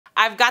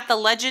I've got the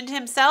legend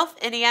himself,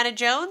 Indiana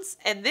Jones,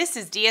 and this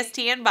is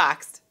DST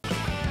Unboxed.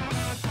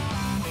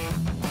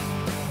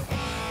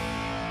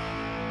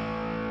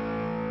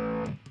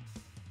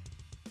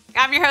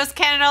 I'm your host,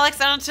 Ken and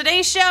Alex, and on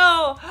today's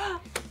show,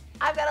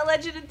 I've got a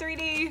legend in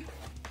 3D.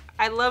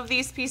 I love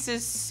these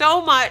pieces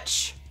so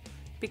much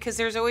because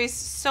there's always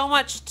so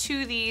much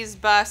to these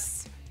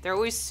busts. They're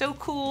always so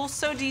cool,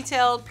 so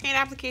detailed, paint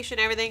application,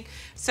 everything.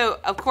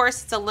 So, of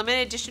course, it's a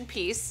limited edition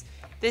piece.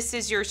 This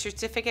is your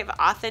certificate of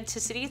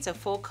authenticity. It's a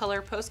full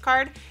color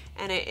postcard,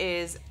 and it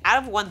is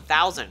out of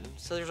 1,000.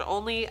 So there's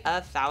only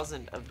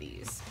 1,000 of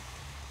these.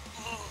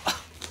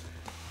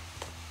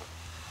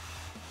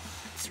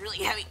 It's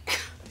really heavy.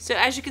 So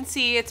as you can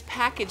see, it's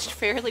packaged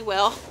fairly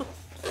well.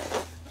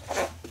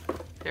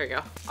 There we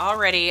go.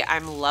 Already,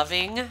 I'm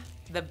loving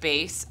the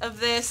base of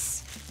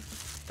this.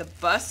 The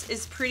bust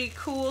is pretty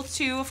cool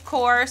too, of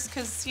course,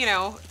 because, you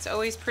know, it's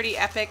always pretty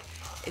epic.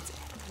 It's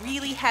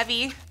really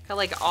heavy. Got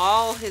like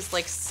all his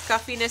like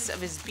scuffiness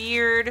of his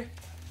beard.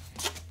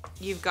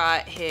 You've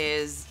got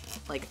his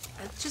like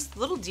just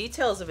little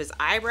details of his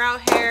eyebrow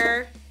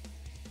hair,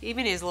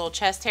 even his little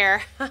chest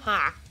hair.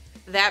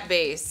 That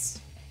base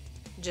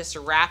just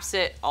wraps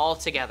it all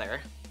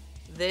together.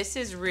 This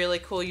is really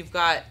cool. You've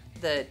got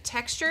the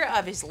texture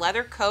of his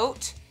leather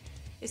coat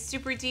is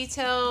super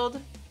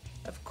detailed.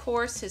 Of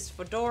course, his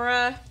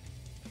fedora.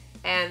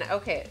 And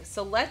okay,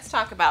 so let's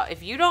talk about,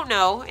 if you don't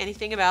know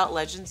anything about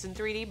Legends in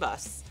 3D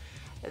busts,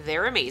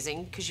 they're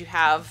amazing because you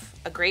have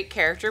a great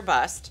character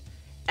bust,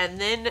 and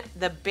then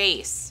the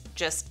base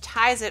just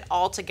ties it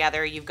all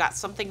together. You've got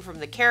something from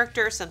the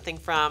character, something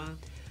from,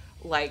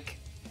 like,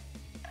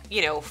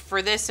 you know,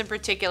 for this in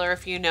particular,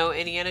 if you know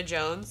Indiana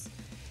Jones,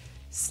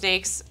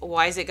 snakes,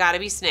 why is it gotta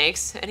be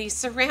snakes? And he's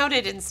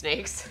surrounded in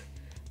snakes.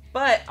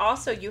 But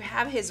also you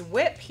have his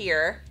whip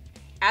here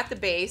at the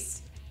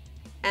base,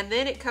 and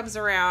then it comes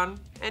around,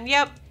 and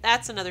yep,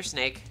 that's another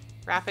snake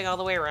wrapping all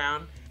the way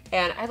around.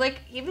 And I like,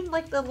 even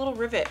like the little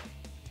rivet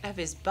of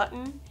his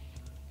button.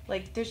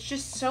 Like, there's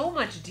just so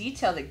much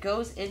detail that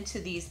goes into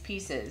these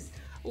pieces.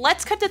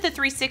 Let's cut to the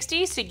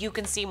 360 so you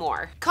can see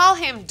more. Call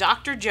him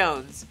Dr.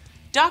 Jones.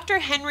 Dr.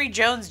 Henry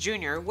Jones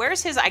Jr.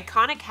 wears his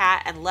iconic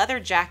hat and leather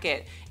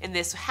jacket in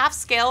this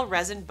half-scale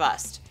resin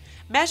bust.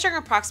 Measuring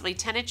approximately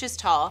 10 inches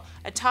tall,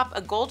 atop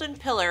a golden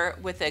pillar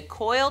with a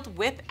coiled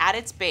whip at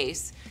its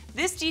base,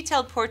 this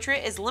detailed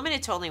portrait is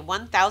limited to only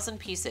 1,000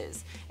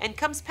 pieces and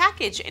comes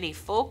packaged in a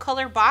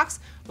full-color box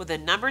with a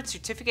numbered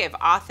certificate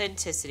of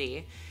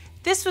authenticity.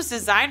 This was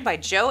designed by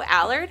Joe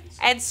Allard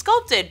and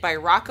sculpted by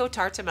Rocco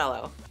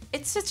Tartamello.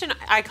 It's such an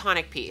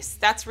iconic piece.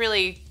 That's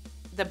really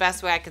the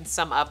best way I can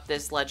sum up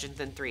this Legend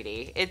in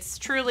 3D. It's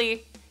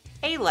truly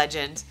a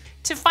legend.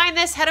 To find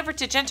this, head over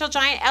to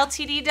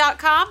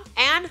GentleGiantLtd.com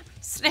and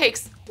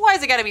snakes. Why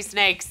is it gotta be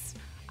snakes?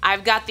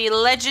 I've got the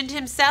legend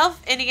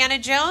himself, Indiana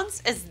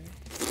Jones.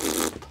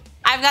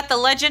 I've got the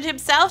legend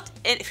himself,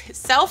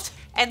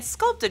 and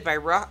sculpted by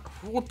I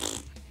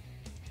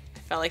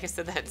felt like I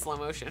said that in slow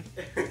motion.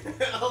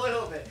 A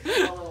little bit.